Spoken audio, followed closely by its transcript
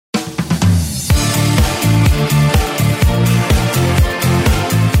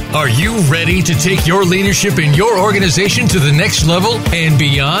Are you ready to take your leadership in your organization to the next level and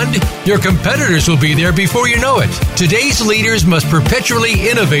beyond? Your competitors will be there before you know it. Today's leaders must perpetually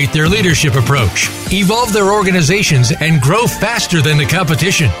innovate their leadership approach, evolve their organizations, and grow faster than the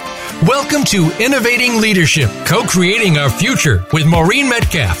competition. Welcome to Innovating Leadership, Co-Creating Our Future with Maureen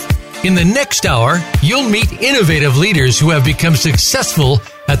Metcalf. In the next hour, you'll meet innovative leaders who have become successful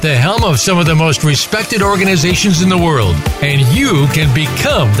at the helm of some of the most respected organizations in the world. And you can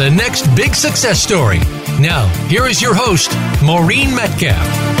become the next big success story. Now, here is your host, Maureen Metcalf.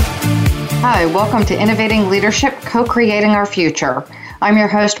 Hi, welcome to Innovating Leadership, Co-Creating Our Future. I'm your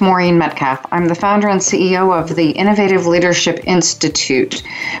host, Maureen Metcalf. I'm the founder and CEO of the Innovative Leadership Institute.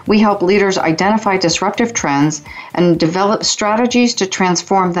 We help leaders identify disruptive trends and develop strategies to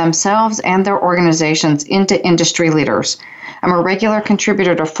transform themselves and their organizations into industry leaders. I'm a regular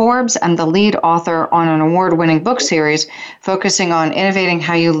contributor to Forbes and the lead author on an award-winning book series focusing on innovating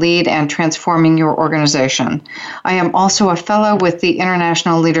how you lead and transforming your organization. I am also a fellow with the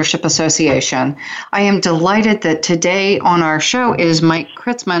International Leadership Association. I am delighted that today on our show is Mike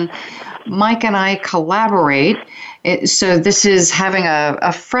Kritzman. Mike and I collaborate, so this is having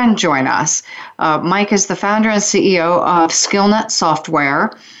a friend join us. Mike is the founder and CEO of SkillNet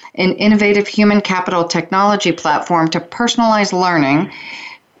Software, an innovative human capital technology platform to personalize learning,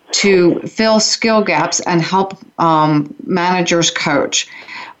 to fill skill gaps, and help managers coach.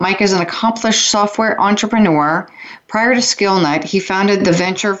 Mike is an accomplished software entrepreneur. Prior to SkillNet, he founded the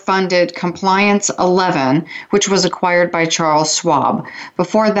venture-funded Compliance 11, which was acquired by Charles Schwab.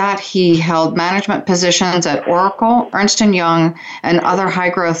 Before that, he held management positions at Oracle, Ernst & Young, and other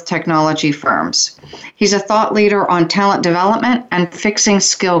high-growth technology firms. He's a thought leader on talent development and fixing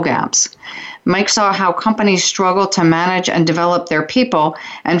skill gaps. Mike saw how companies struggle to manage and develop their people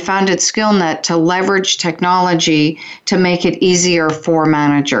and founded SkillNet to leverage technology to make it easier for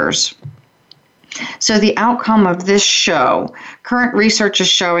managers. So the outcome of this show, current research is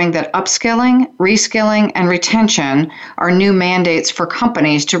showing that upskilling, reskilling, and retention are new mandates for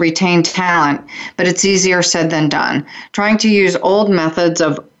companies to retain talent, but it's easier said than done. Trying to use old methods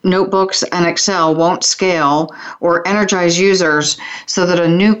of notebooks and Excel won't scale or energize users, so that a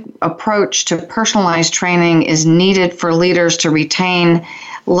new approach to personalized training is needed for leaders to retain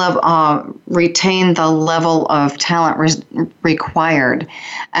the level of talent required.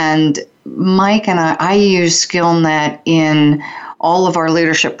 And Mike and I use SkillNet in all of our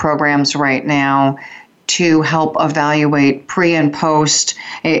leadership programs right now to help evaluate pre and post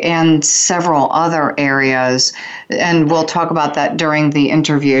and several other areas. And we'll talk about that during the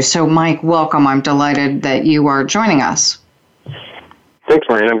interview. So Mike, welcome. I'm delighted that you are joining us. Thanks,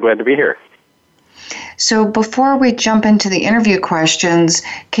 Maureen. I'm glad to be here. So before we jump into the interview questions,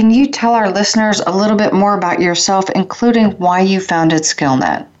 can you tell our listeners a little bit more about yourself, including why you founded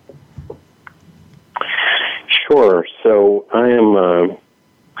SkillNet? Sure. So I am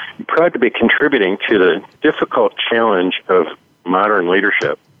proud to be contributing to the difficult challenge of modern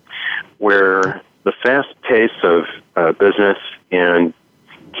leadership, where the fast pace of business and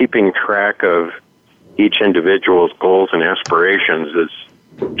keeping track of each individual's goals and aspirations is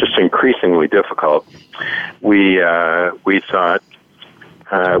just increasingly difficult. We thought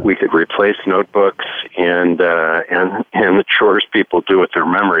we could replace notebooks and the chores people do with their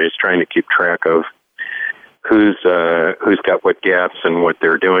memories, trying to keep track of who's got what gaps and what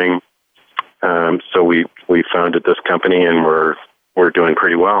they're doing. So we founded this company, and we're doing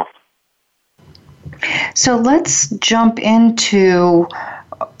pretty well. So let's jump into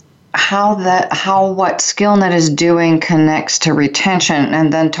how what SkillNet is doing connects to retention,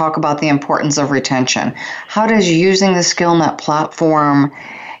 and then talk about the importance of retention. How does using the SkillNet platform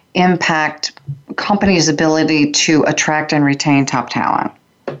impact companies' ability to attract and retain top talent?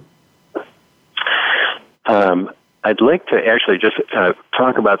 I'd like to actually just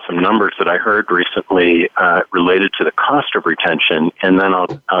talk about some numbers that I heard recently related to the cost of retention, and then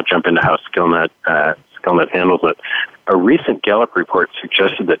I'll jump into how SkillNet handles it. A recent Gallup report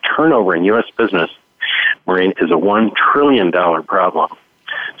suggested that turnover in U.S. business, Maureen, is a $1 trillion problem.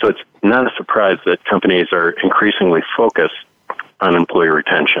 So it's not a surprise that companies are increasingly focused on employee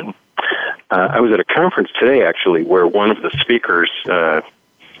retention. I was at a conference today, actually, where one of the speakers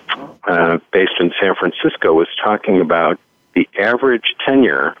based in San Francisco was talking about the average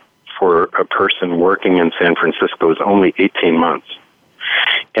tenure for a person working in San Francisco is only 18 months.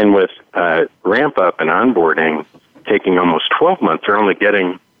 And with ramp up and onboarding taking almost 12 months, they're only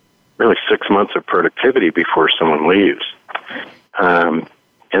getting really 6 months of productivity before someone leaves. And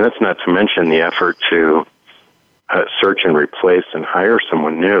that's not to mention the effort to search and replace and hire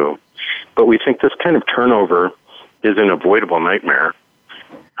someone new. But we think this kind of turnover is an avoidable nightmare.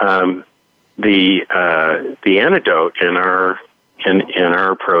 the antidote in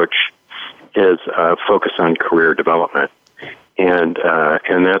our approach is focus on career development, and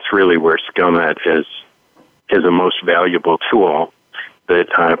that's really where SkillNet is a most valuable tool that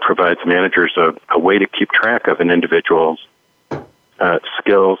provides managers a way to keep track of an individual's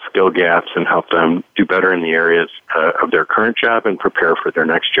skill gaps, and help them do better in the areas of their current job and prepare for their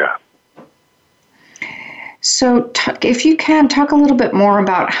next job. So if you can, talk a little bit more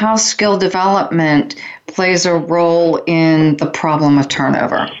about how skill development plays a role in the problem of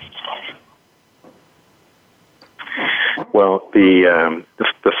turnover. Well, the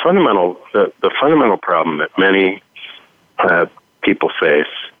fundamental problem that many people face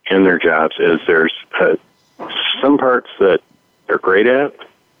in their jobs is there's some parts that they're great at,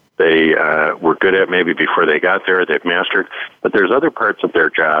 they were good at maybe before they got there, they've mastered, but there's other parts of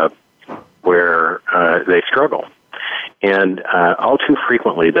their job where they struggle. And all too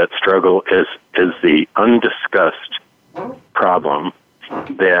frequently that struggle is the undiscussed problem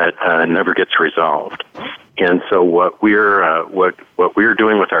that never gets resolved. And so what we're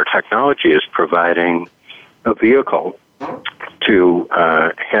doing with our technology is providing a vehicle to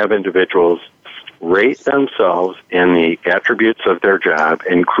have individuals rate themselves in the attributes of their job,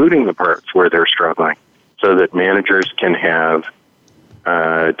 including the parts where they're struggling, so that managers can have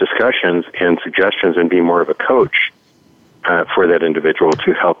discussions and suggestions and be more of a coach for that individual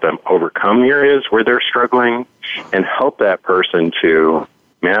to help them overcome the areas where they're struggling and help that person to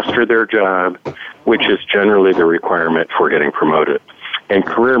master their job, which is generally the requirement for getting promoted. And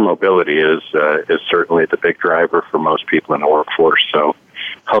career mobility is certainly the big driver for most people in the workforce. So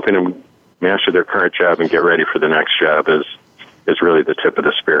helping them master their current job and get ready for the next job is really the tip of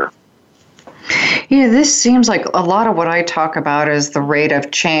the spear. Yeah, this seems like a lot of what I talk about is the rate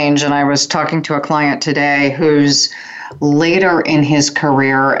of change. And I was talking to a client today who's later in his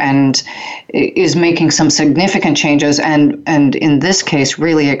career and is making some significant changes and in this case,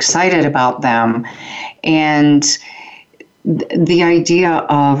 really excited about them. And the idea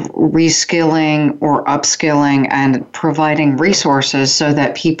of reskilling or upskilling and providing resources so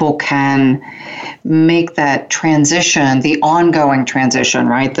that people can make that transition, the ongoing transition,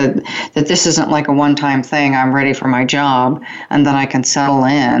 right? That this isn't like a one-time thing, I'm ready for my job, and then I can settle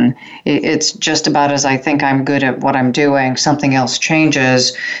in. It's just about as I think I'm good at what I'm doing, something else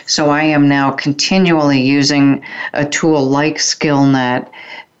changes. So I am now continually using a tool like SkillNet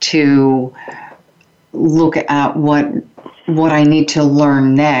to look at what I need to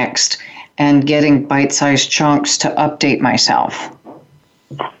learn next and getting bite-sized chunks to update myself.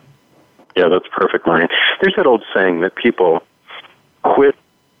 Yeah, that's perfect, Maureen. There's that old saying that people quit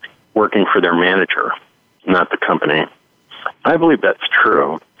working for their manager, not the company. I believe that's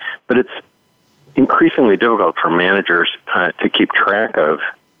true, but it's increasingly difficult for managers to keep track of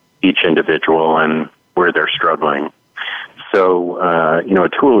each individual and where they're struggling. So, a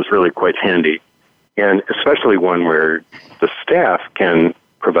tool is really quite handy, and especially one where the staff can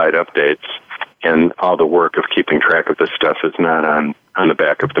provide updates, and all the work of keeping track of this stuff is not on the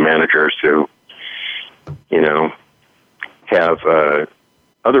back of the managers who, have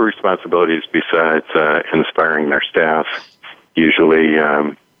other responsibilities besides inspiring their staff, usually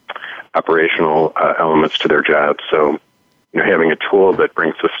operational elements to their jobs. So, having a tool that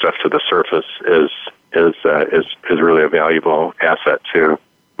brings this stuff to the surface is really a valuable asset to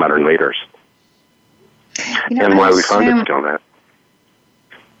modern leaders. And why we founded SkillNet.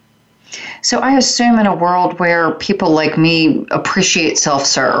 So I assume in a world where people like me appreciate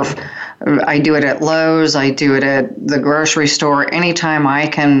self-serve, I do it at Lowe's, I do it at the grocery store, anytime I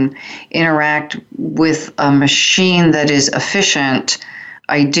can interact with a machine that is efficient,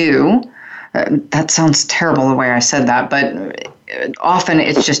 I do. That sounds terrible the way I said that, but often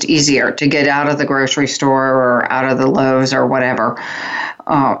it's just easier to get out of the grocery store or out of the Lowe's or whatever,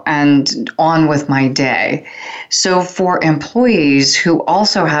 and on with my day. So for employees who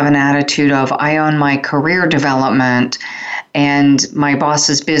also have an attitude of, I own my career development and my boss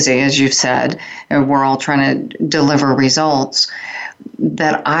is busy, as you've said, and we're all trying to deliver results,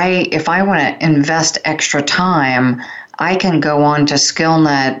 that if I want to invest extra time, I can go on to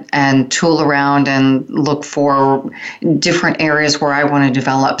SkillNet and tool around and look for different areas where I want to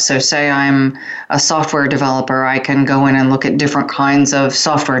develop. So say I'm a software developer, I can go in and look at different kinds of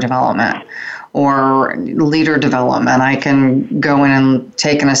software development or leader development. I can go in and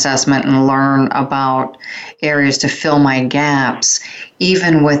take an assessment and learn about areas to fill my gaps,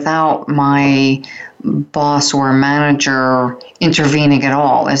 even without my boss or manager intervening at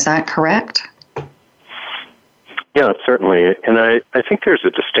all. Is that correct? Yeah, certainly, and I think there's a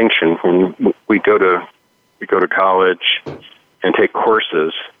distinction when we go to college and take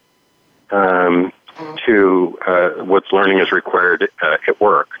courses to what's learning is required at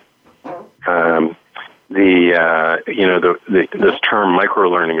work. This term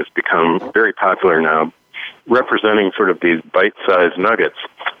microlearning has become very popular now, representing sort of these bite-sized nuggets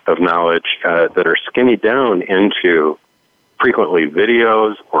of knowledge that are skinny down into frequently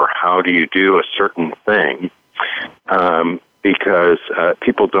videos or how do you do a certain thing, because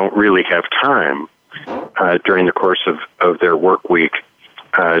people don't really have time during the course of their work week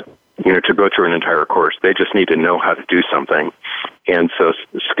to go through an entire course. They just need to know how to do something. And so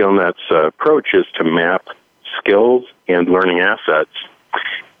SkillNet's approach is to map skills and learning assets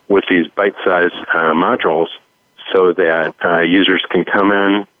with these bite-sized modules so that users can come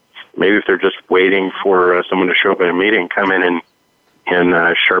in, maybe if they're just waiting for someone to show up in a meeting, come in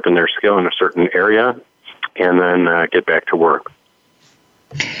and sharpen their skill in a certain area and then get back to work.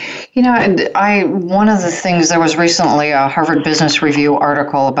 One of the things, there was recently a Harvard Business Review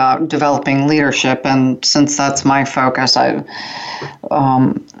article about developing leadership, and since that's my focus, I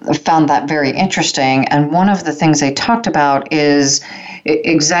found that very interesting. And one of the things they talked about is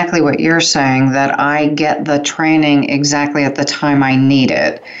exactly what you're saying, that I get the training exactly at the time I need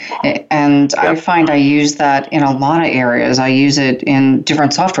it. And I find I use that in a lot of areas. I use it in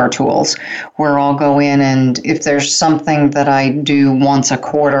different software tools where I'll go in, and if there's something that I do once a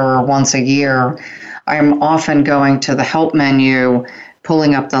quarter or once a year, I'm often going to the help menu,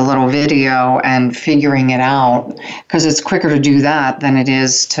 pulling up the little video and figuring it out, because it's quicker to do that than it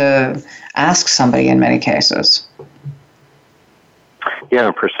is to ask somebody in many cases. Yeah,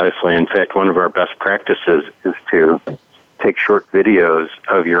 precisely. In fact, one of our best practices is to take short videos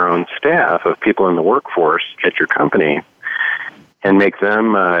of your own staff, of people in the workforce at your company, and make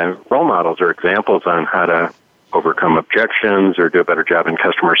them role models or examples on how to overcome objections or do a better job in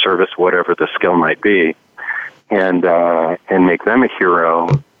customer service, whatever the skill might be, and make them a hero,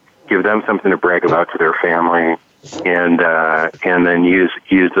 give them something to brag about to their family, and then use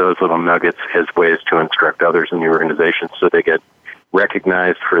those little nuggets as ways to instruct others in the organization so they get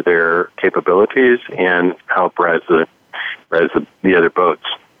recognized for their capabilities and help rise the other boats.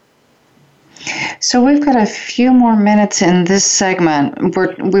 So we've got a few more minutes in this segment.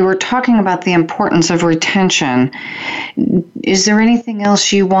 We were talking about the importance of retention. Is there anything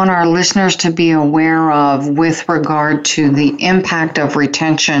else you want our listeners to be aware of with regard to the impact of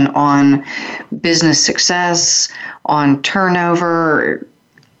retention on business success, on turnover?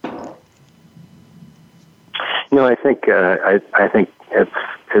 I think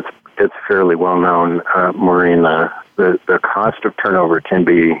it's fairly well known, Maureen. The cost of turnover can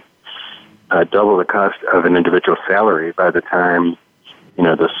be double the cost of an individual salary by the time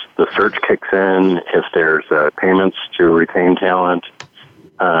the search kicks in. If there's payments to retain talent,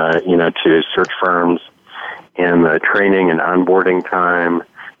 to search firms, and the training and onboarding time,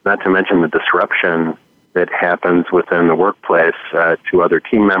 not to mention the disruption that happens within the workplace to other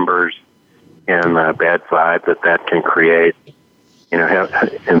team members, and the bad vibe that can create,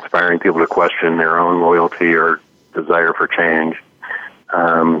 inspiring people to question their own loyalty or desire for change.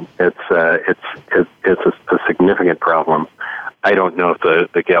 It's a significant problem. I don't know if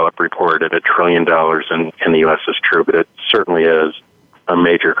the Gallup report at $1 trillion in the U.S. is true, but it certainly is a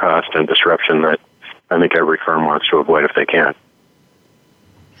major cost and disruption that I think every firm wants to avoid if they can.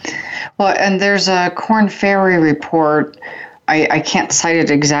 Well, and there's a Korn Ferry report. I can't cite it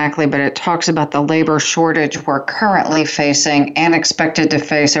exactly, but it talks about the labor shortage we're currently facing and expected to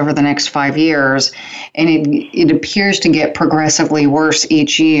face over the next 5 years, and it appears to get progressively worse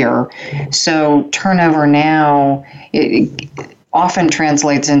each year. So turnover now it often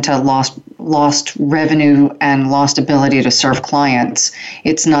translates into lost revenue and lost ability to serve clients.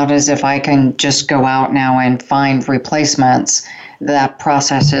 It's not as if I can just go out now and find replacements. That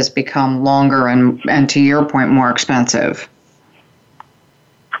process has become longer and to your point, more expensive.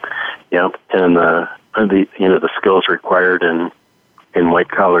 Yep, and the skills required in white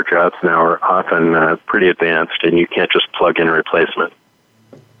collar jobs now are often pretty advanced, and you can't just plug in a replacement.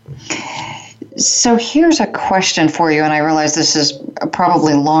 So here's a question for you, and I realize this is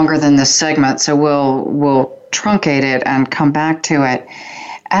probably longer than this segment, so we'll truncate it and come back to it.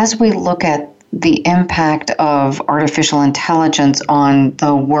 As we look at the impact of artificial intelligence on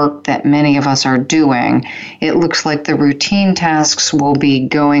the work that many of us are doing, it looks like the routine tasks will be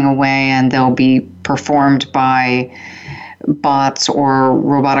going away and they'll be performed by bots or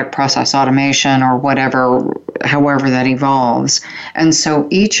robotic process automation or whatever, however that evolves. And so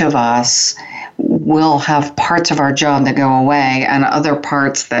each of us, we'll have parts of our job that go away and other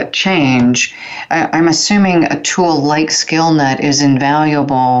parts that change. I'm assuming a tool like SkillNet is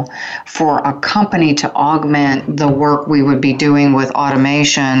invaluable for a company to augment the work we would be doing with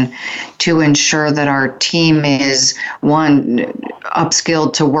automation to ensure that our team is, one,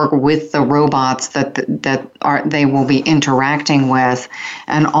 upskilled to work with the robots that they will be interacting with,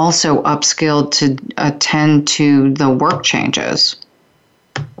 and also upskilled to attend to the work changes.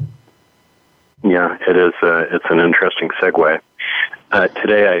 Yeah, it is. It's an interesting segue.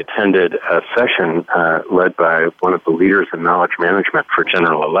 Today I attended a session led by one of the leaders in knowledge management for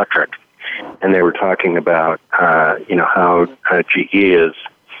General Electric, and they were talking about how GE is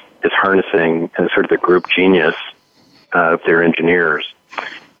harnessing sort of the group genius of their engineers.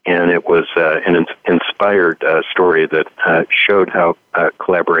 And it was an inspired story that showed how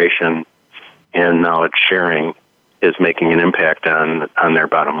collaboration and knowledge sharing is making an impact on their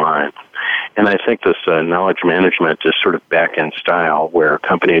bottom line. And I think this knowledge management is sort of back-end style, where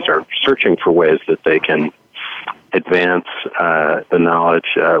companies are searching for ways that they can advance the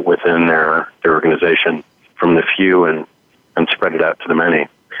knowledge within their organization from the few and spread it out to the many.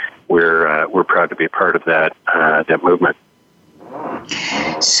 We're proud to be a part of that movement.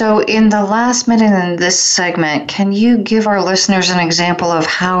 So in the last minute in this segment, can you give our listeners an example of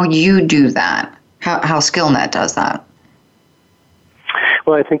how you do that, how SkillNet does that?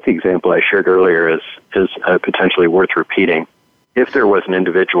 Well, I think the example I shared earlier is potentially worth repeating. If there was an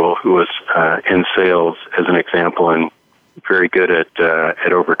individual who was in sales, as an example, and very good at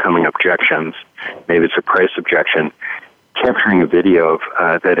overcoming objections, maybe it's a price objection, capturing a video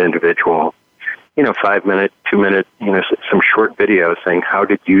of that individual, 5-minute, 2-minute, some short video saying, how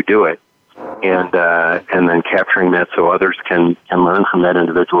did you do it? And then capturing that so others can learn from that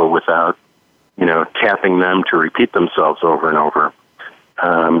individual without, tapping them to repeat themselves over and over.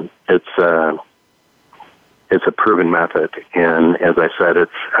 It's a proven method, and as I said,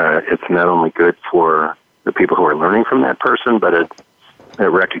 it's not only good for the people who are learning from that person, but that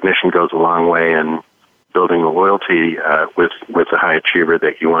recognition goes a long way in building the loyalty with the high achiever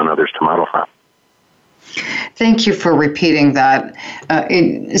that you want others to model from. Thank you for repeating that.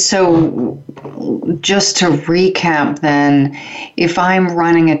 So just to recap then, if I'm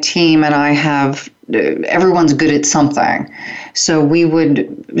running a team and I have everyone's good at something, so we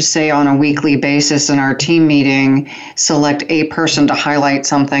would say on a weekly basis in our team meeting, select a person to highlight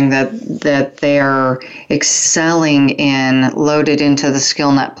something that they're excelling in, load it into the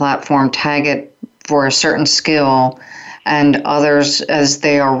SkillNet platform, tag it for a certain skill, and others, as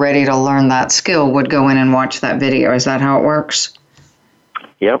they are ready to learn that skill, would go in and watch that video. Is that how it works?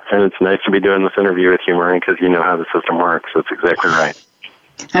 Yep, and it's nice to be doing this interview with you, Maureen, because you know how the system works. That's exactly right.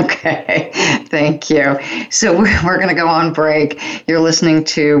 Okay, thank you. So we're going to go on break. You're listening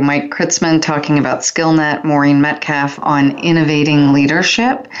to Mike Kritzman talking about SkillNet, Maureen Metcalf on innovating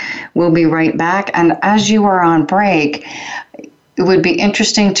leadership. We'll be right back. And as you are on break, it would be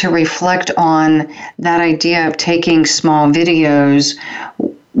interesting to reflect on that idea of taking small videos.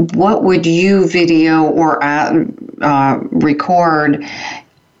 What would you video or record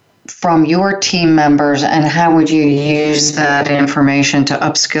from your team members, and how would you use that information to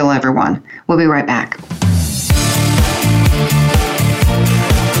upskill everyone? We'll be right back.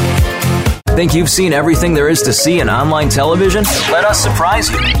 Think you've seen everything there is to see in online television? Let us surprise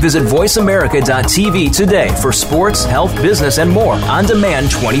you. Visit voiceamerica.tv today for sports, health, business, and more on demand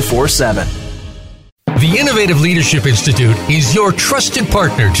 24/7. The Innovative Leadership Institute is your trusted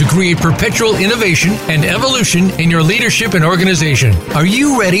partner to create perpetual innovation and evolution in your leadership and organization. Are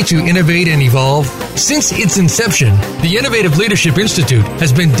you ready to innovate and evolve? Since its inception, the Innovative Leadership Institute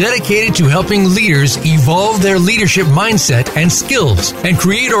has been dedicated to helping leaders evolve their leadership mindset and skills and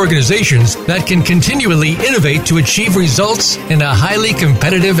create organizations that can continually innovate to achieve results in a highly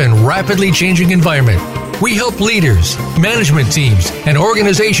competitive and rapidly changing environment. We help leaders, management teams, and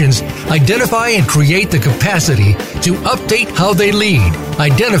organizations identify and create the capacity to update how they lead,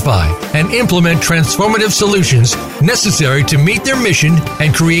 identify, and implement transformative solutions necessary to meet their mission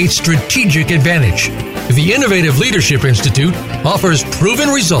and create strategic advantage. The Innovative Leadership Institute offers proven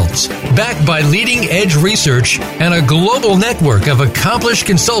results backed by leading-edge research and a global network of accomplished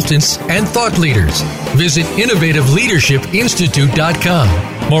consultants and thought leaders. Visit innovativeleadershipinstitute.com.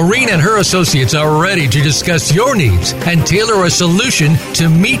 Maureen and her associates are ready to discuss your needs and tailor a solution to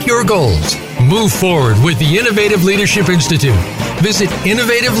meet your goals. Move forward with the Innovative Leadership Institute. Visit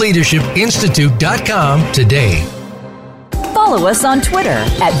innovativeleadershipinstitute.com today. Follow us on Twitter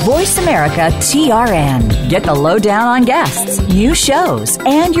at VoiceAmericaTRN. Get the lowdown on guests, new shows,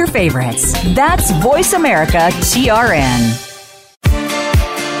 and your favorites. That's VoiceAmericaTRN.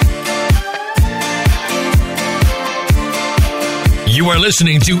 You are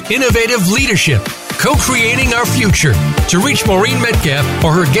listening to Innovative Leadership, Co-Creating Our Future. To reach Maureen Metcalf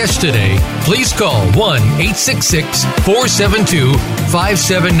or her guest today, please call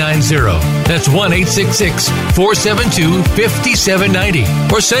 1-866-472-5790. That's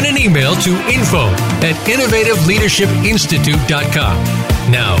 1-866-472-5790. Or send an email to info@innovativeleadershipinstitute.com.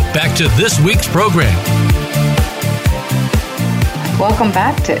 Now, back to this week's program. Welcome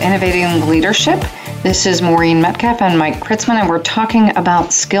back to Innovating Leadership. This is Maureen Metcalf and Mike Kritzman, and we're talking about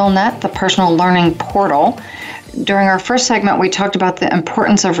SkillNet, the personal learning portal. During our first segment, we talked about the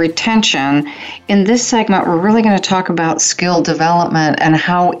importance of retention. In this segment, we're really going to talk about skill development and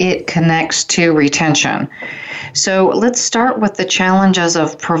how it connects to retention. So let's start with the challenges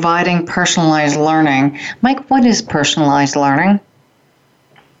of providing personalized learning. Mike, what is personalized learning?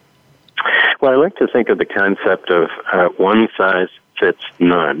 Well, I like to think of the concept of one size fits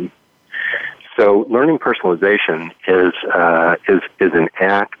none. So learning personalization is an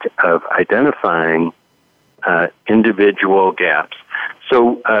act of identifying individual gaps.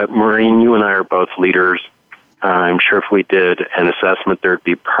 So, Maureen, you and I are both leaders. I'm sure if we did an assessment, there'd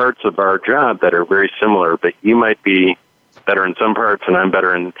be parts of our job that are very similar, but you might be better in some parts and I'm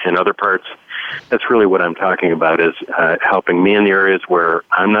better in other parts. That's really what I'm talking about, is helping me in the areas where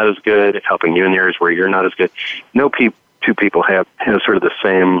I'm not as good, helping you in the areas where you're not as good. No two people have sort of the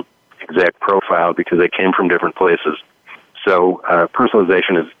same exact profile because they came from different places. So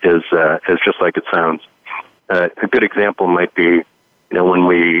personalization is just like it sounds. A good example might be, when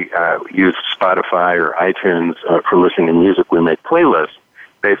we use Spotify or iTunes for listening to music, we make playlists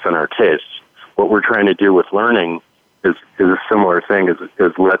based on our tastes. What we're trying to do with learning is a similar thing. Is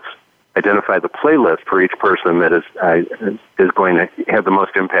let's identify the playlist for each person that is going to have the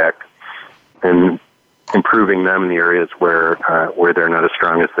most impact in improving them in the areas where they're not as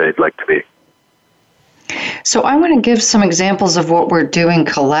strong as they'd like to be. So I want to give some examples of what we're doing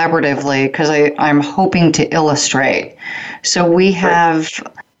collaboratively because I'm hoping to illustrate. So we have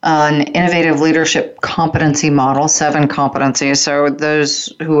an innovative leadership competency model, 7 competencies. So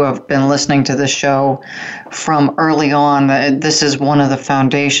those who have been listening to the show from early on, this is one of the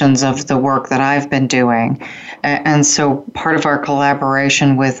foundations of the work that I've been doing. And so part of our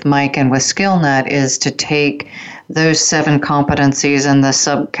collaboration with Mike and with SkillNet is to take those 7 competencies and the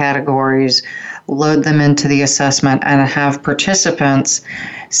subcategories, load them into the assessment, and have participants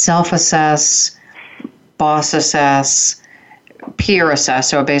self-assess, boss assess, peer assess,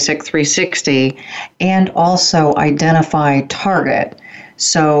 so a basic 360, and also identify target.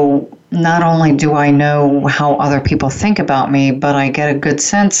 So not only do I know how other people think about me, but I get a good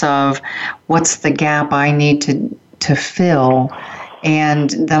sense of what's the gap I need to fill,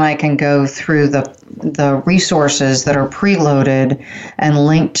 and then I can go through the resources that are preloaded and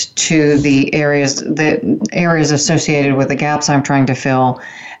linked to the areas associated with the gaps I'm trying to fill,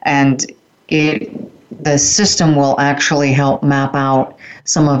 and the system will actually help map out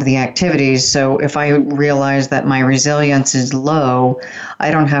some of the activities. So if I realize that my resilience is low,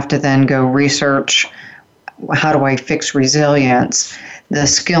 I don't have to then go research how do I fix resilience. The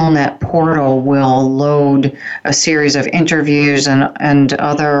SkillNet portal will load a series of interviews and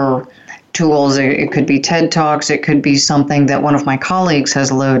other tools. It could be TED Talks. It could be something that one of my colleagues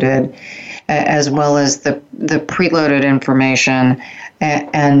has loaded, as well as the preloaded information.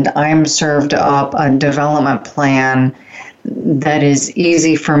 And I'm served up a development plan that is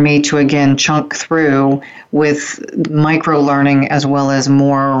easy for me to, again, chunk through with micro-learning as well as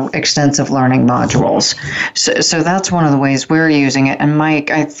more extensive learning modules. So that's one of the ways we're using it. And Mike,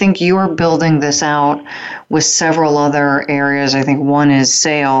 I think you're building this out with several other areas. I think one is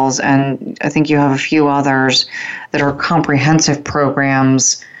sales, and I think you have a few others that are comprehensive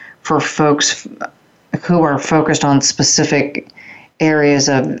programs for folks who are focused on specific areas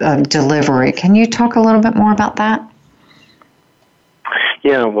of delivery. Can you talk a little bit more about that?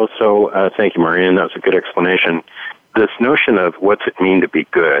 Yeah, well, so thank you, Maureen. That was a good explanation. This notion of what's it mean to be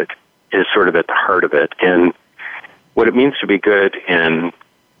good is sort of at the heart of it. And what it means to be good in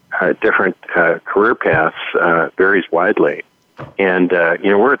different career paths varies widely. And,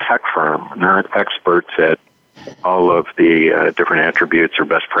 we're a tech firm, not experts at all of the different attributes or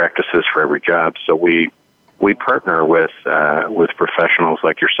best practices for every job. So we partner with professionals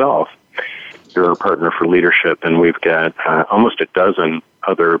like yourself. You're a partner for leadership, and we've got almost a dozen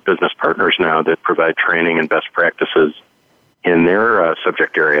other business partners now that provide training and best practices in their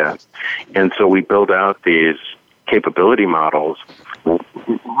subject area. And so we build out these capability models,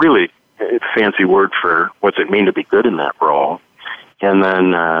 really fancy word for what's it mean to be good in that role. And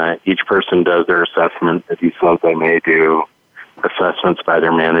then each person does their assessment. As you said, they may do assessments by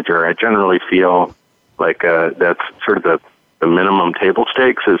their manager. I generally feel like that's sort of the minimum table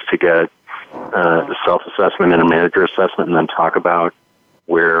stakes is to get a self-assessment and a manager assessment, and then talk about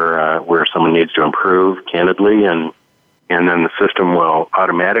where someone needs to improve candidly, and then the system will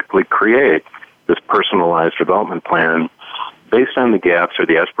automatically create this personalized development plan based on the gaps or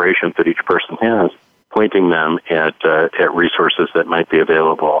the aspirations that each person has, pointing them at resources that might be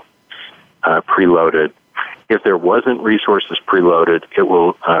available preloaded. If there wasn't resources preloaded, it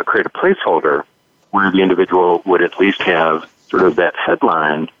will create a placeholder where the individual would at least have sort of that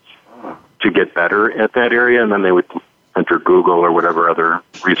headline to get better at that area, and then they would enter Google or whatever other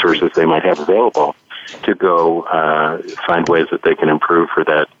resources they might have available to go find ways that they can improve for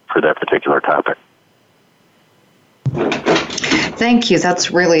that particular topic. Thank you.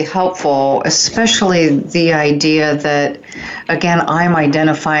 That's really helpful, especially the idea that, again, I'm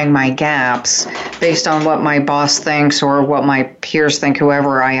identifying my gaps based on what my boss thinks or what my peers think,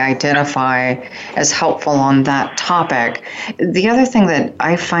 whoever I identify as helpful on that topic. The other thing that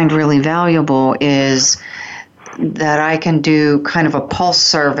I find really valuable is that I can do kind of a pulse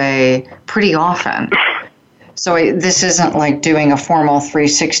survey pretty often. So this isn't like doing a formal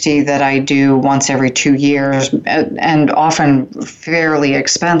 360 that I do once every 2 years and often fairly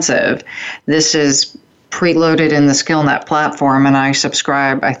expensive. This is preloaded in the SkillNet platform, and I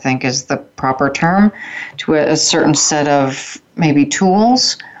subscribe, I think is the proper term, to a certain set of maybe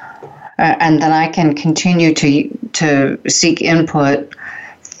tools. And then I can continue to seek input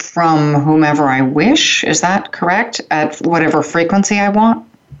from whomever I wish. Is that correct? At whatever frequency I want?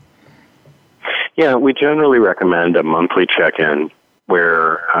 Yeah, we generally recommend a monthly check-in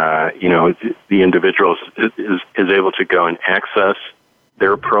where, the individual is able to go and access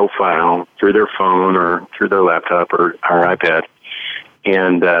their profile through their phone or through their laptop or iPad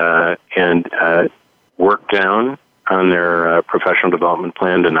and work down on their professional development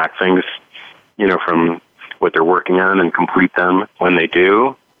plan to knock things, from what they're working on and complete them when they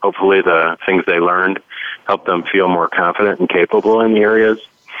do. Hopefully the things they learned help them feel more confident and capable in the areas.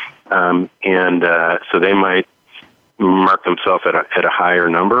 So they might mark themselves at a higher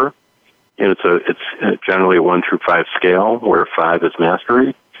number. And it's generally a 1 through 5 scale, where 5 is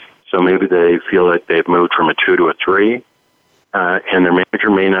mastery. So maybe they feel like they've moved from a 2 to a 3, and their manager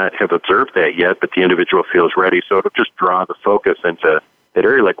may not have observed that yet, but the individual feels ready. So it'll just draw the focus into that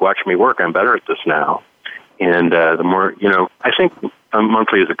area, like, watch me work, I'm better at this now. And the more, I think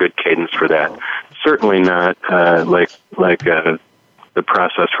monthly is a good cadence for that. Certainly not like the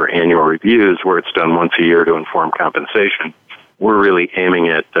process for annual reviews where it's done once a year to inform compensation. We're really aiming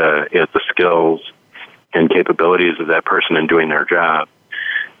at the skills and capabilities of that person in doing their job.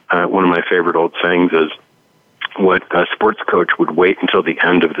 One of my favorite old sayings is what a sports coach would wait until the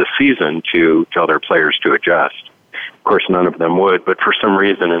end of the season to tell their players to adjust. Of course, none of them would, but for some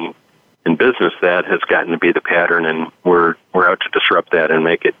reason in business, that has gotten to be the pattern, and we're out to disrupt that and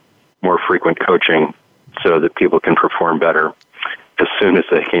make it more frequent coaching so that people can perform better as soon as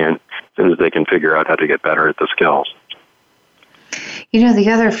they can figure out how to get better at the skills. The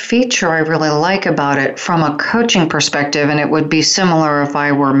other feature I really like about it from a coaching perspective, and it would be similar if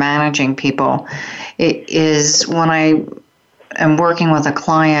I were managing people, it is when I am working with a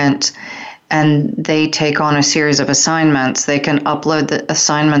client and they take on a series of assignments, they can upload the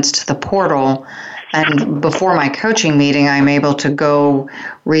assignments to the portal. And before my coaching meeting, I'm able to go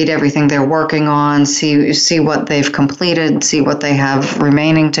read everything they're working on, see what they've completed, see what they have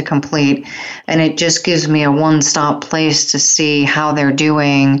remaining to complete. And it just gives me a one-stop place to see how they're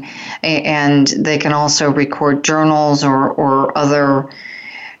doing. And they can also record journals or other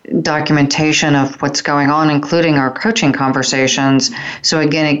documentation of what's going on, including our coaching conversations. So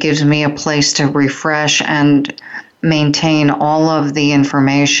again, it gives me a place to refresh and maintain all of the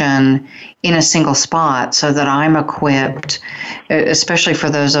information in a single spot so that I'm equipped, especially for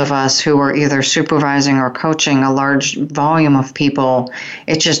those of us who are either supervising or coaching a large volume of people.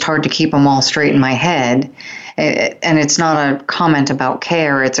 It's just hard to keep them all straight in my head. And it's not a comment about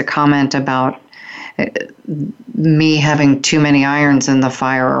care. It's a comment about me having too many irons in the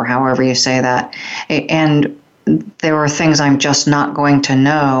fire, or however you say that. And there are things I'm just not going to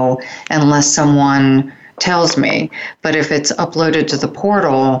know unless someone tells me. But if it's uploaded to the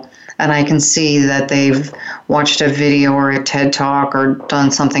portal and I can see that they've watched a video or a TED Talk or done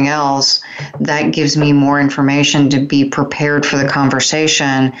something else, that gives me more information to be prepared for the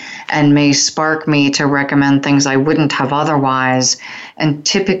conversation and may spark me to recommend things I wouldn't have otherwise. And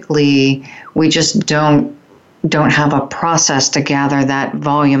typically, we just don't have a process to gather that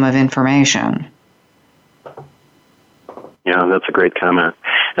volume of information. Yeah, that's a great comment.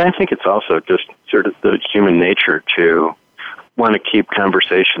 And I think it's also just sort of the human nature to want to keep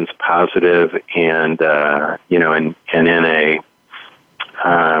conversations positive and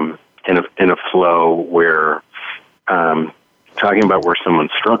in a flow where talking about where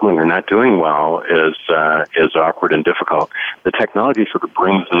someone's struggling or not doing well is awkward and difficult. The technology sort of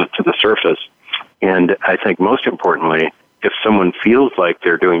brings it to the surface, and I think most importantly, if someone feels like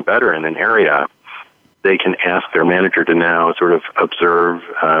they're doing better in an area, they can ask their manager to now sort of observe,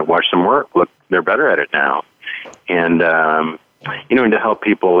 watch them work. Look, they're better at it now, and and to help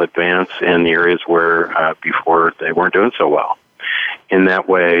people advance in the areas where before they weren't doing so well. In that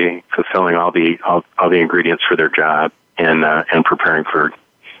way, fulfilling all the ingredients for their job and preparing for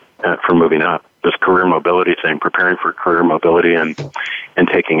moving up. This career mobility thing, preparing for career mobility and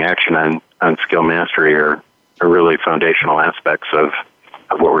taking action on skill mastery are really foundational aspects of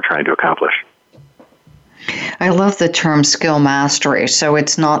what we're trying to accomplish. I love the term skill mastery. So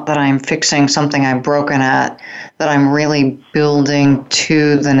it's not that I'm fixing something I'm broken at, that I'm really building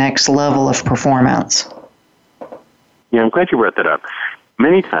to the next level of performance. Yeah, I'm glad you brought that up.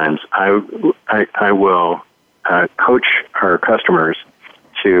 Many times I will coach our customers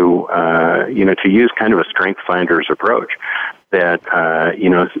to use kind of a strength finders approach. That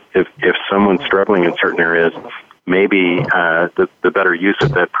if someone's struggling in certain areas, maybe the better use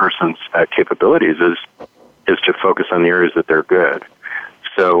of that person's capabilities is to focus on the areas that they're good.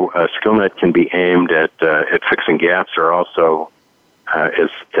 So SkillNet can be aimed at fixing gaps, or also,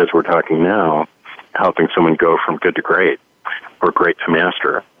 as we're talking now, helping someone go from good to great, or great to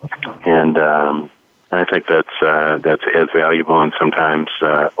master. And I think that's as valuable and sometimes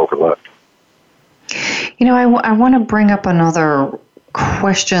overlooked. I want to bring up another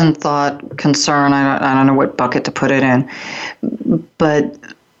question, thought, concern. I don't know what bucket to put it in, but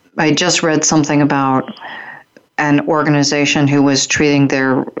I just read something about an organization who was treating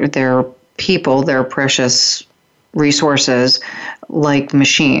their people, their precious resources, like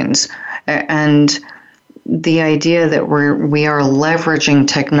machines, and the idea that we are leveraging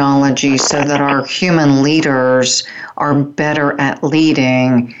technology so that our human leaders are better at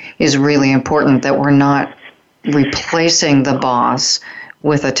leading is really important, that we're not replacing the boss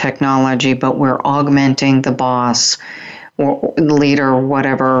with a technology, but we're augmenting the boss or leader,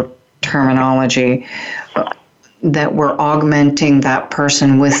 whatever terminology, that we're augmenting that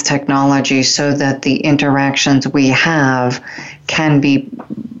person with technology so that the interactions we have can be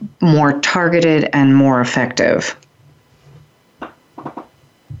more targeted and more effective.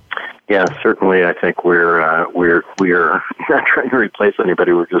 Yeah, certainly. I think we're not trying to replace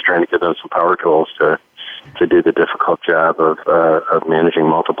anybody. We're just trying to give them some power tools to do the difficult job of managing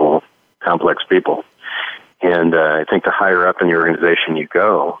multiple complex people. And I think the higher up in the organization you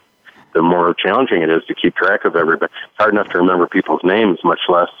go, the more challenging it is to keep track of everybody. It's hard enough to remember people's names, much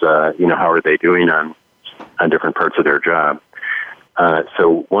less how are they doing on different parts of their job.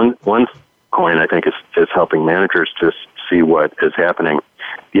 So one coin, I think, is helping managers to see what is happening.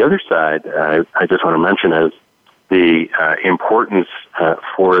 The other side, I just want to mention, is the importance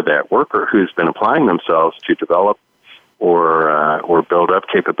for that worker who's been applying themselves to develop or build up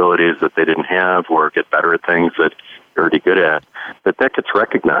capabilities that they didn't have, or get better at things that they're already good at. That gets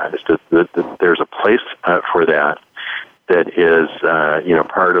recognized. That there's a place for that is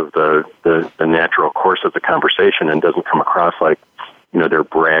part of the natural course of the conversation, and doesn't come across like they're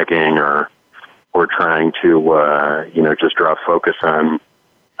bragging or trying to just draw focus on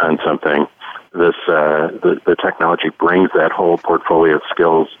something. The technology brings that whole portfolio of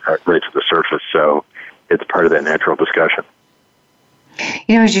skills right to the surface, so it's part of that natural discussion.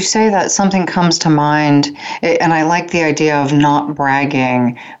 As you say that, something comes to mind, and I like the idea of not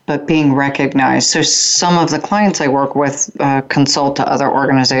bragging, but being recognized. So some of the clients I work with consult to other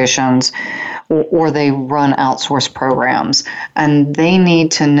organizations, or they run outsourced programs, and they need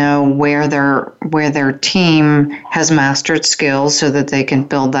to know where their team has mastered skills so that they can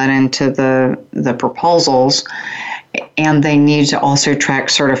build that into the proposals. And they need to also track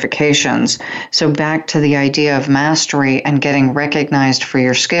certifications. So back to the idea of mastery and getting recognized for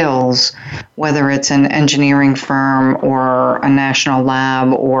your skills, whether it's an engineering firm or a national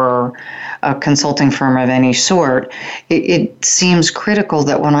lab or a consulting firm of any sort, it seems critical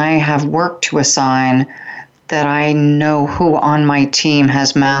that when I have work to assign, that I know who on my team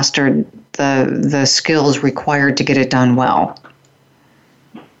has mastered the skills required to get it done well.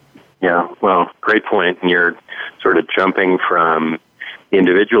 Yeah, well, great point. And you're sort of jumping from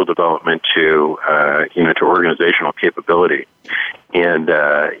individual development to organizational capability. And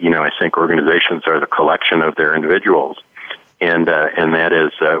I think organizations are the collection of their individuals, and that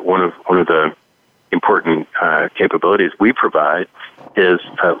is one of the important capabilities we provide is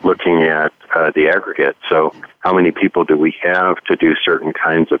looking at the aggregate. So how many people do we have to do certain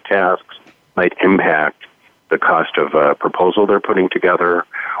kinds of tasks might impact the cost of a proposal they're putting together,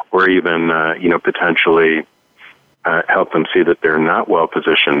 or even, potentially help them see that they're not well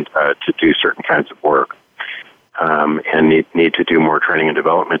positioned to do certain kinds of work, and need to do more training and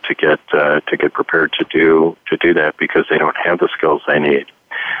development to get prepared to do that because they don't have the skills they need.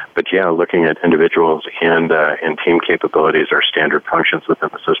 But yeah, looking at individuals and team capabilities are standard functions within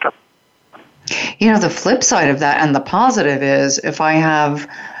the system. The flip side of that and the positive is if I have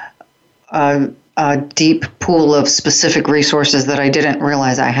a deep pool of specific resources that I didn't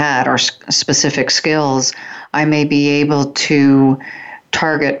realize I had or specific skills, I may be able to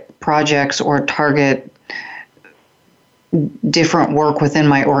target projects or target different work within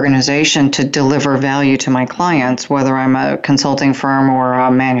my organization to deliver value to my clients, whether I'm a consulting firm or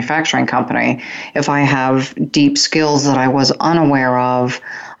a manufacturing company. If I have deep skills that I was unaware of,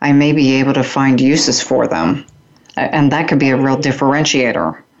 I may be able to find uses for them. And that could be a real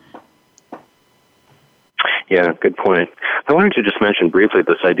differentiator. Yeah, good point. I wanted to just mention briefly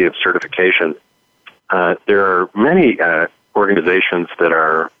this idea of certification. There are many organizations that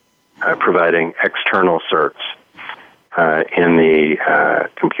are providing external certs. In the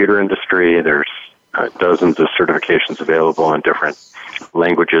computer industry, there's dozens of certifications available in different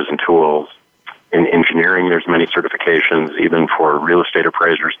languages and tools. In engineering, there's many certifications, even for real estate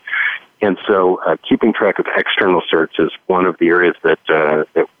appraisers. And so keeping track of external certs is one of the areas that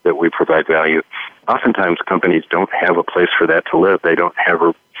we provide value. Oftentimes, companies don't have a place for that to live. They don't have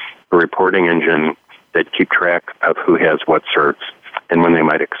a reporting engine that keep track of who has what certs and when they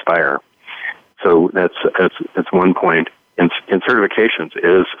might expire. So that's one point. In certifications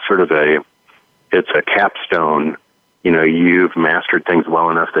is sort of it's a capstone. You've mastered things well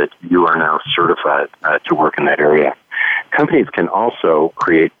enough that you are now certified to work in that area. Companies can also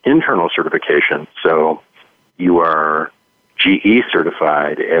create internal certification. So you are GE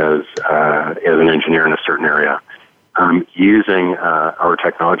certified as an engineer in a certain area. Using our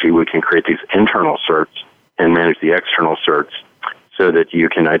technology, we can create these internal certs and manage the external certs, so that you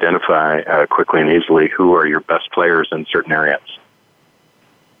can identify quickly and easily who are your best players in certain areas.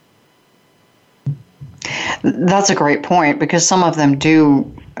 That's a great point, because some of them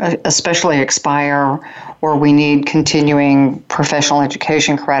do especially expire, or we need continuing professional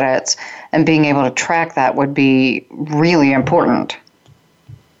education credits, and being able to track that would be really important.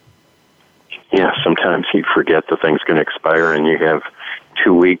 Yeah, sometimes you forget the thing's going to expire and you have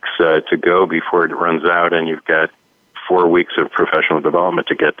 2 weeks to go before it runs out, and you've got 4 weeks of professional development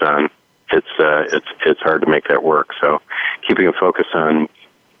to get done. It's hard to make that work. So keeping a focus on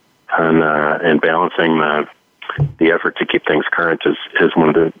and balancing the effort to keep things current is one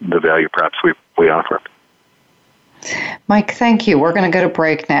of the value props we offer. Mike, thank you. We're going to go to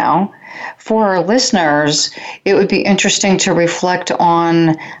break now. For our listeners, it would be interesting to reflect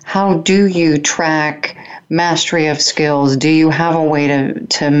on how do you track mastery of skills? Do you have a way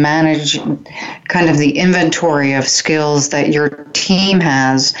to manage kind of the inventory of skills that your team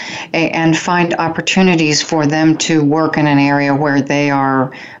has and find opportunities for them to work in an area where they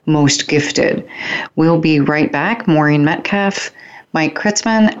are most gifted? We'll be right back. Maureen Metcalf, Mike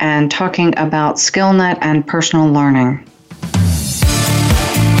Kritzman, and talking about SkillNet and personal learning.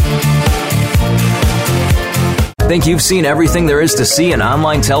 Think you've seen everything there is to see in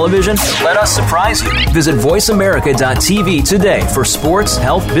online television? Let us surprise you. Visit voiceamerica.tv today for sports,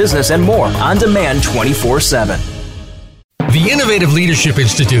 health, business, and more on demand 24/7. The Innovative Leadership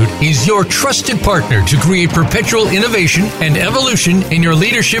Institute is your trusted partner to create perpetual innovation and evolution in your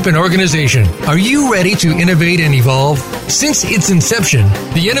leadership and organization. Are you ready to innovate and evolve? Since its inception,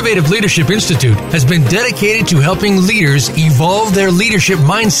 the Innovative Leadership Institute has been dedicated to helping leaders evolve their leadership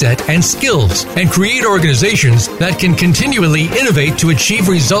mindset and skills and create organizations that can continually innovate to achieve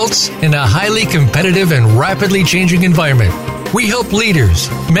results in a highly competitive and rapidly changing environment. We help leaders,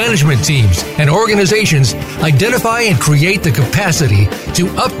 management teams, and organizations identify and create the capacity to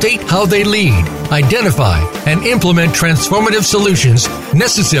update how they lead, identify, and implement transformative solutions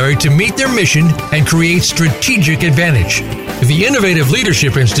necessary to meet their mission and create strategic advantage. The Innovative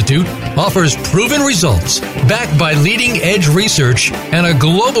Leadership Institute offers proven results backed by leading-edge research and a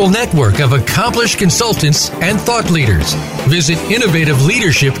global network of accomplished consultants and thought leaders. Visit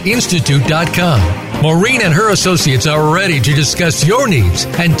innovativeleadershipinstitute.com. Maureen and her associates are ready to discuss your needs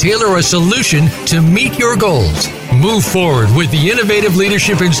and tailor a solution to meet your goals. Move forward with the Innovative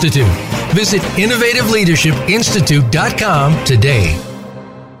Leadership Institute. Visit innovativeleadershipinstitute.com today.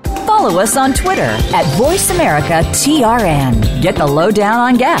 Follow us on Twitter at VoiceAmericaTRN. Get the lowdown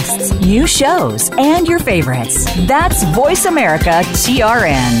on guests, new shows, and your favorites. That's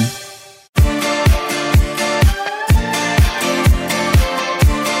VoiceAmericaTRN.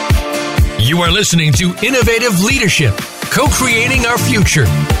 You are listening to Innovative Leadership, Co-Creating Our Future.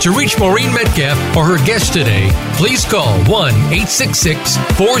 To reach Maureen Metcalf or her guest today, please call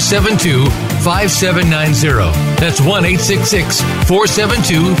 1-866-472-5790. That's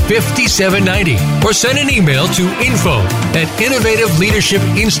 1-866-472-5790. Or send an email to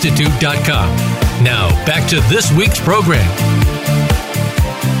info@innovativeleadershipinstitute.com. Now, back to this week's program.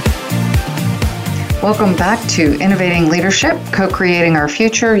 Welcome back to Innovating Leadership, Co-Creating Our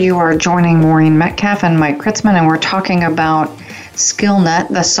Future. You are joining Maureen Metcalf and Mike Kritzman, and we're talking about SkillNet,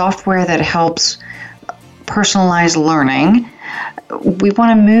 the software that helps personalize learning. We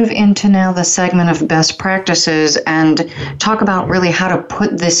want to move into now the segment of best practices and talk about really how to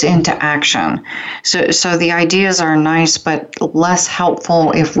put this into action. So the ideas are nice, but less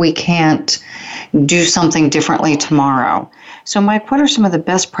helpful if we can't do something differently tomorrow. So, Mike, what are some of the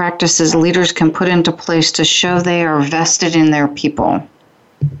best practices leaders can put into place to show they are vested in their people?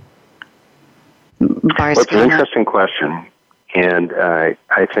 It's an interesting question, and I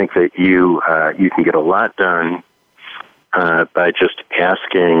think that you can get a lot done by just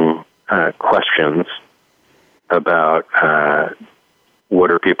asking questions about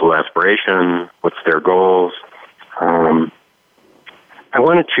what are people's aspirations, what's their goals. I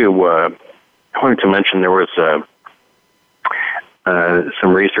wanted to mention there was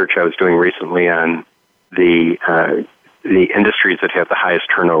some research I was doing recently on the industries that have the highest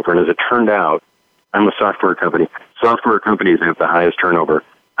turnover. And as it turned out, I'm a software company. Software companies have the highest turnover.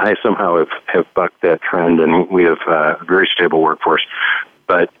 I somehow have bucked that trend, and we have a very stable workforce.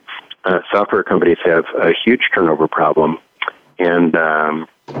 But software companies have a huge turnover problem. And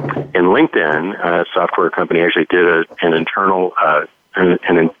in LinkedIn, a software company actually did an internal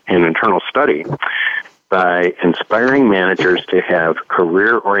study by inspiring managers to have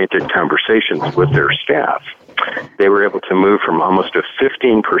career-oriented conversations with their staff. They were able to move from almost a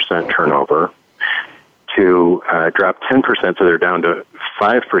 15% turnover to drop 10%, so they're down to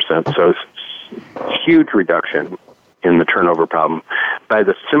 5%. So it's a huge reduction in the turnover problem by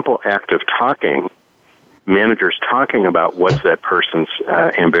the simple act of talking, managers talking about what's that person's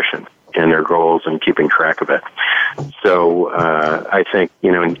ambition and their goals and keeping track of it. So I think,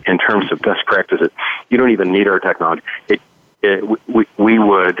 in terms of best practices, you don't even need our technology. We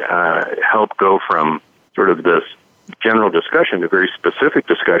would help go from sort of this general discussion to very specific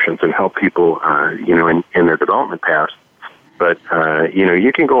discussions and help people, in their development paths. But,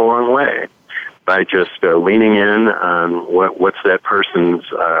 you can go a long way by just leaning in on what's that person's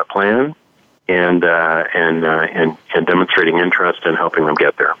plan and demonstrating interest in helping them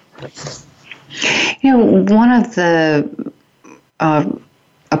get there. One of the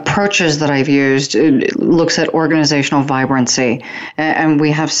approaches that I've used looks at organizational vibrancy, and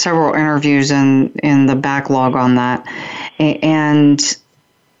we have several interviews in the backlog on that, and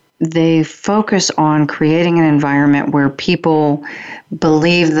they focus on creating an environment where people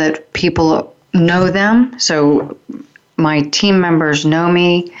believe that people know them. So my team members know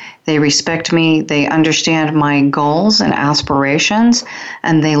me, they respect me, they understand my goals and aspirations,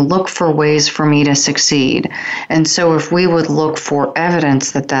 and they look for ways for me to succeed. And so if we would look for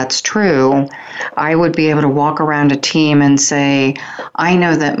evidence that that's true, I would be able to walk around a team and say, I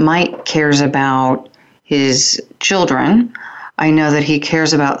know that Mike cares about his children. I know that he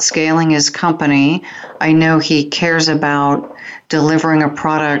cares about scaling his company. I know he cares about delivering a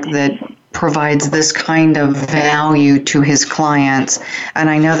product that provides this kind of value to his clients, and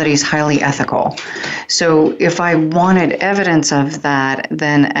I know that he's highly ethical. So if I wanted evidence of that,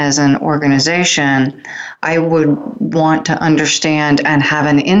 then as an organization, I would want to understand and have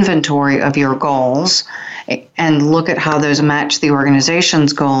an inventory of your goals and look at how those match the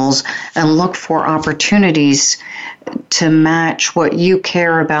organization's goals and look for opportunities to match what you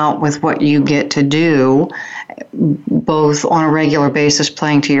care about with what you get to do, both on a regular basis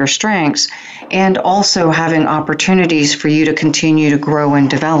playing to your strengths and also having opportunities for you to continue to grow and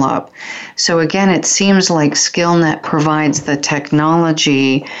develop. So again, it seems like SkillNet provides the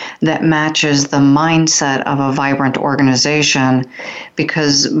technology that matches the mindset of a vibrant organization,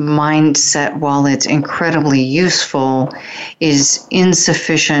 because mindset, while it's incredibly useful, is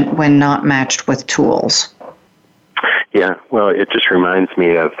insufficient when not matched with tools. Yeah, well, it just reminds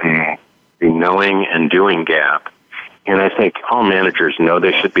me of the knowing and doing gap. And I think all managers know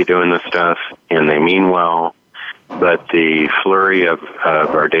they should be doing this stuff, and they mean well, but the flurry of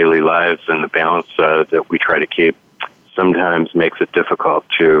our daily lives and the balance that we try to keep sometimes makes it difficult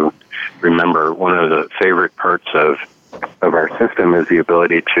to remember. One of the favorite parts of our system is the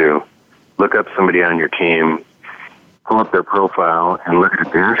ability to look up somebody on your team, pull up their profile, and look at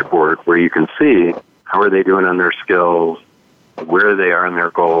a dashboard where you can see how are they doing on their skills, where they are in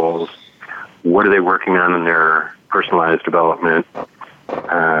their goals, what are they working on in their personalized development,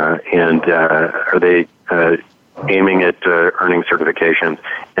 and are they aiming at earning certifications,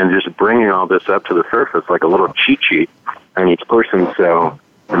 and just bringing all this up to the surface like a little cheat sheet on each person, so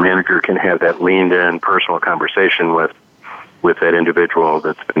the manager can have that leaned-in personal conversation with that individual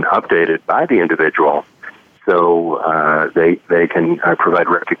that's been updated by the individual, so they can provide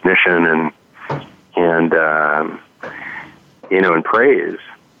recognition and praise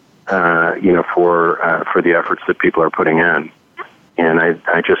for the efforts that people are putting in. And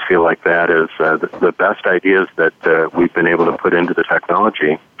I just feel like that is the best ideas that we've been able to put into the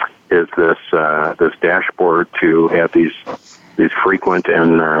technology is this dashboard to have these frequent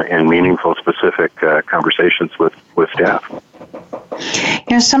and meaningful specific conversations with staff.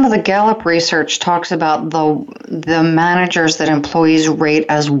 Some of the Gallup research talks about the managers that employees rate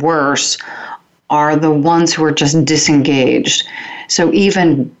as worse are the ones who are just disengaged. So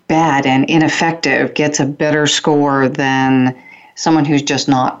even bad and ineffective gets a better score than someone who's just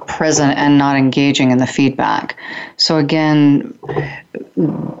not present and not engaging in the feedback. So again,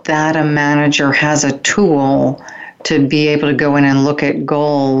 that a manager has a tool to be able to go in and look at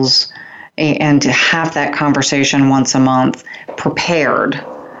goals and to have that conversation once a month prepared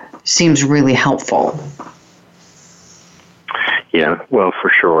seems really helpful. Yeah, well, for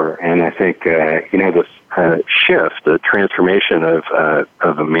sure. And I think, this shift, the transformation of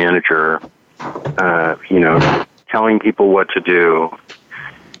a manager, telling people what to do,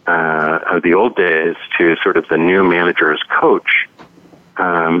 of the old days to sort of the new manager as coach,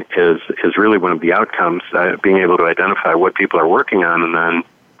 is really one of the outcomes, being able to identify what people are working on and then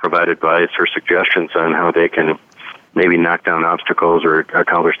provide advice or suggestions on how they can maybe knock down obstacles or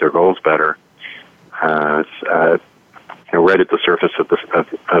accomplish their goals better. Right at the surface of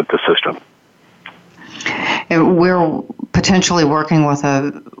the system. And we're potentially working with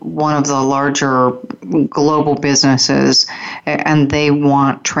one of the larger global businesses, and they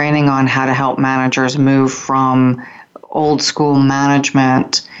want training on how to help managers move from old school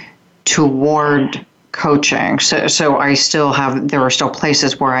management toward coaching. So I still there are still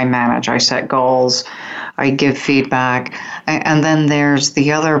places where I manage. I set goals, I give feedback, and then there's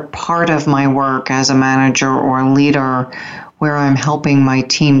the other part of my work as a manager or leader where I'm helping my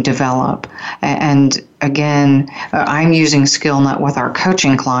team develop. And again, I'm using SkillNet with our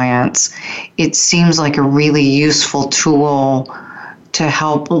coaching clients. It seems like a really useful tool to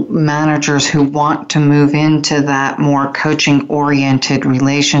help managers who want to move into that more coaching-oriented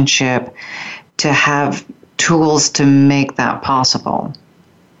relationship to have tools to make that possible.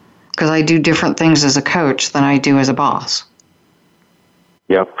 Because I do different things as a coach than I do as a boss.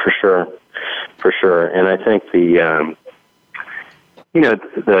 Yeah, for sure. And I think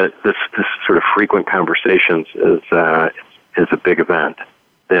this sort of frequent conversations is a big event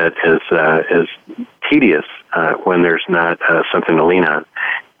that is tedious when there's not something to lean on.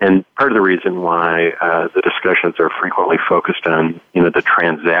 And part of the reason why the discussions are frequently focused on the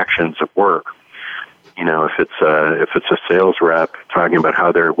transactions of work. If it's a sales rep talking about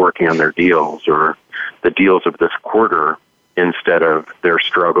how they're working on their deals or the deals of this quarter instead of their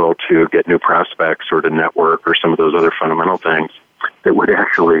struggle to get new prospects or to network or some of those other fundamental things that would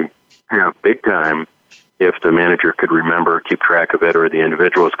actually have big time if the manager could remember, keep track of it, or the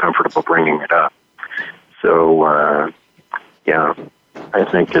individual is comfortable bringing it up. So, I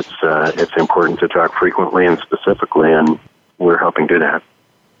think it's important to talk frequently and specifically, and we're helping do that.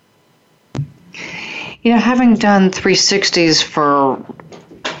 Having done 360s for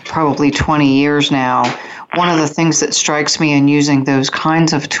probably 20 years now, one of the things that strikes me in using those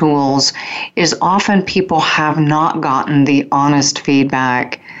kinds of tools is often people have not gotten the honest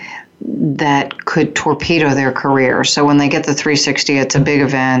feedback that could torpedo their career. So when they get the 360, it's a big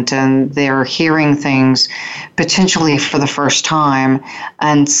event and they're hearing things potentially for the first time.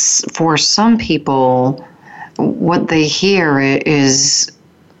 And for some people, what they hear is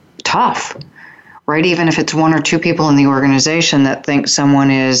tough. Right? Even if it's one or two people in the organization that think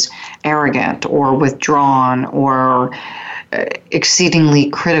someone is arrogant or withdrawn or exceedingly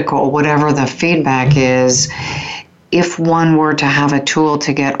critical, whatever the feedback is, if one were to have a tool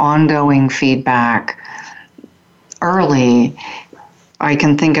to get ongoing feedback early, I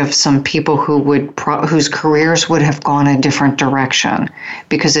can think of some people whose careers would have gone a different direction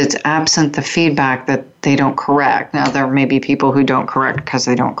because it's absent the feedback that they don't correct. Now, there may be people who don't correct because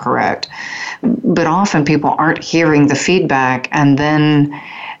they don't correct, but often people aren't hearing the feedback and then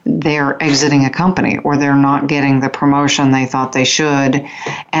they're exiting a company or they're not getting the promotion they thought they should,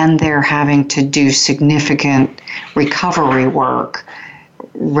 and they're having to do significant recovery work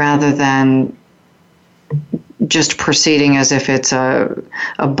rather than just proceeding as if it's a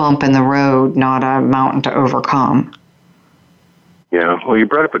bump in the road, not a mountain to overcome. Yeah, well, you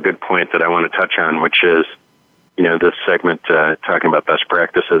brought up a good point that I want to touch on, which is, this segment talking about best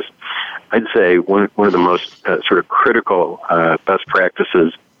practices. I'd say one of the most sort of critical best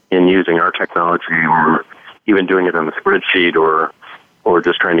practices in using our technology, or even doing it on the spreadsheet, or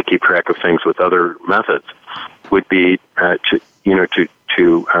just trying to keep track of things with other methods, would be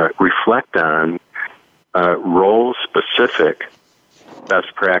to reflect on role-specific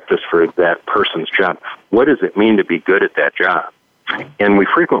best practice for that person's job. What does it mean to be good at that job? And we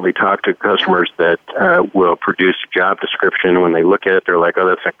frequently talk to customers that will produce a job description. When they look at it, they're like, oh,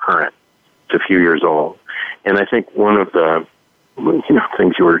 that's not current. It's a few years old. And I think one of the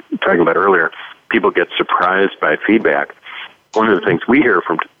things you were talking about earlier, people get surprised by feedback. One of the things we hear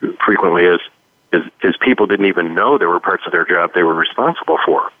from frequently is people didn't even know there were parts of their job they were responsible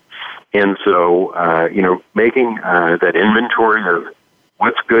for. And so, making that inventory of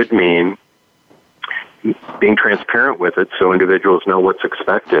what's good mean, being transparent with it so individuals know what's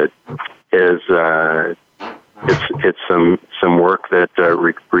expected is it's some work that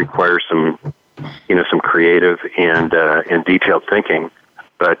requires some creative and detailed thinking,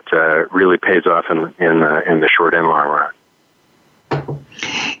 but really pays off in the short and long run.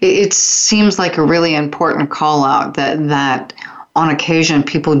 It seems like a really important call out that on occasion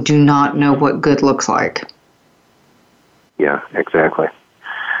people do not know what good looks like. Yeah, exactly.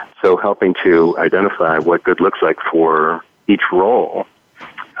 So helping to identify what good looks like for each role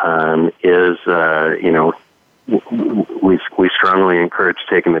is, we strongly encourage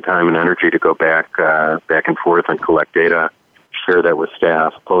taking the time and energy to go back and forth and collect data, share that with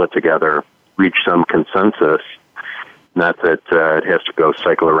staff, pull it together, reach some consensus. Not that it has to go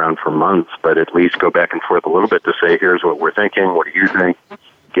cycle around for months, but at least go back and forth a little bit to say, here's what we're thinking, what do you think?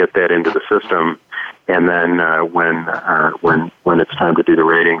 Get that into the system. And then when it's time to do the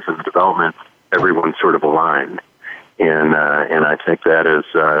ratings and the development, everyone's sort of aligned. And I think that is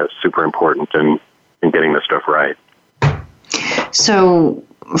super important in getting this stuff right. So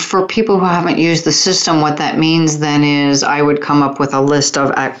for people who haven't used the system, what that means then is I would come up with a list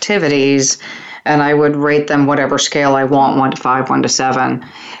of activities and I would rate them whatever scale I want, 1 to 5, 1 to 7.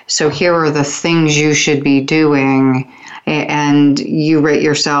 So here are the things you should be doing, and you rate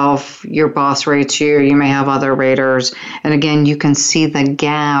yourself, your boss rates you, you may have other raters, and again, you can see the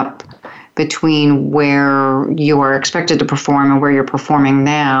gap between where you are expected to perform and where you're performing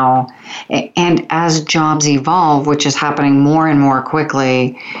now. And as jobs evolve, which is happening more and more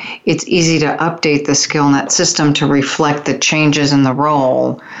quickly, it's easy to update the SkillNet system to reflect the changes in the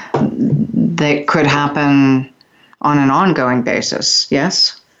role that could happen on an ongoing basis.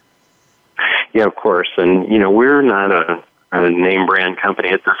 Yes? Yeah, of course. And, we're not a name brand company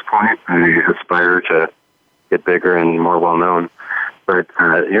at this point. We aspire to get bigger and more well-known. But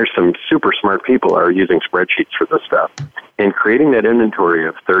here's some super smart people are using spreadsheets for this stuff. And creating that inventory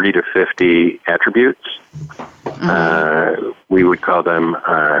of 30 to 50 attributes, we would call them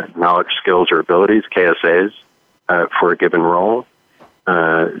knowledge, skills, or abilities, KSAs, for a given role,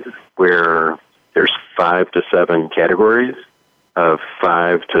 where there's 5 to 7 categories of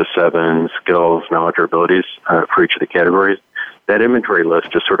 5 to 7 skills, knowledge, or abilities for each of the categories. That inventory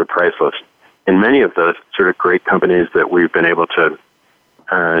list is sort of priceless. And many of the sort of great companies that we've been able to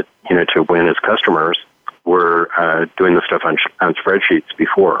win as customers were doing this stuff on spreadsheets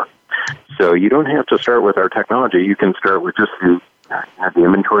before. So you don't have to start with our technology. You can start with just the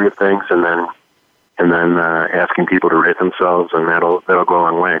inventory of things, and then asking people to rate themselves, and that'll go a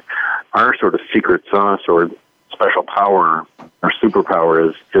long way. Our sort of secret sauce or special power or superpower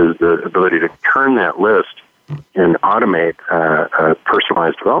is the ability to turn that list and automate a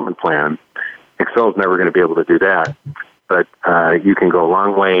personalized development plan. Excel's never going to be able to do that. But you can go a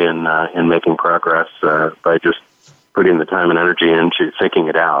long way in making progress by just putting the time and energy into thinking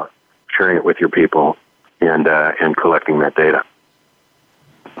it out, sharing it with your people, and collecting that data.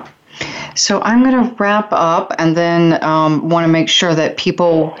 So I'm going to wrap up and then want to make sure that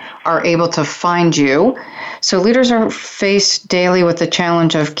people are able to find you. So leaders are faced daily with the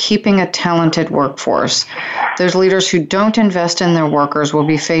challenge of keeping a talented workforce. Those leaders who don't invest in their workers will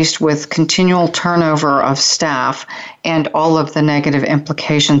be faced with continual turnover of staff and all of the negative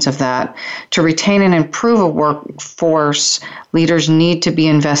implications of that. To retain and improve a workforce, leaders need to be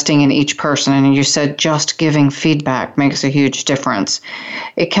investing in each person. And you said just giving feedback makes a huge difference.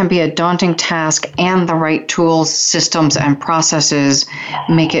 It can be a daunting task, and the right tools, systems, and processes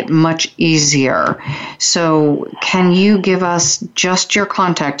make it much easier. So can you give us just your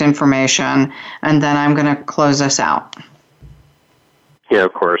contact information, and then I'm going to close us out. Yeah,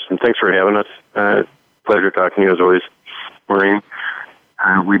 of course. And thanks for having us Pleasure talking to you as always, Maureen.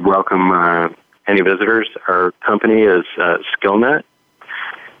 We'd welcome any visitors. Our company is SkillNet.net.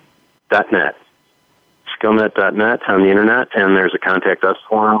 SkillNet.net on the internet, and there's a contact us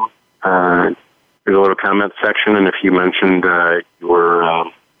form. There's a little comment section, and if you mentioned you were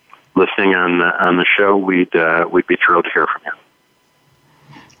listening on the show, we'd be thrilled to hear from you.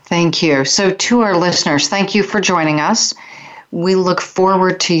 Thank you. So to our listeners, thank you for joining us. We look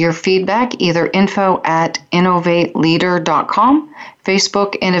forward to your feedback, either info@innovateleader.com,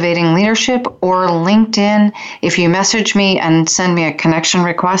 Facebook Innovating Leadership, or LinkedIn. If you message me and send me a connection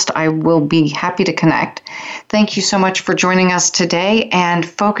request, I will be happy to connect. Thank you so much for joining us today and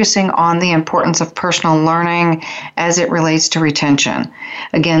focusing on the importance of personal learning as it relates to retention.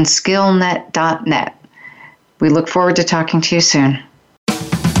 Again, skillnet.net. We look forward to talking to you soon.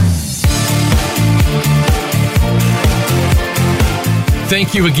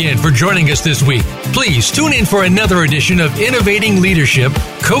 Thank you again for joining us this week. Please tune in for another edition of Innovating Leadership,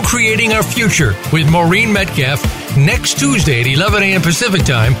 Co-Creating Our Future with Maureen Metcalf next Tuesday at 11 a.m. Pacific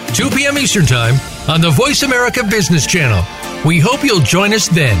Time, 2 p.m. Eastern Time on the Voice America Business Channel. We hope you'll join us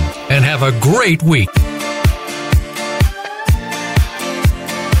then and have a great week.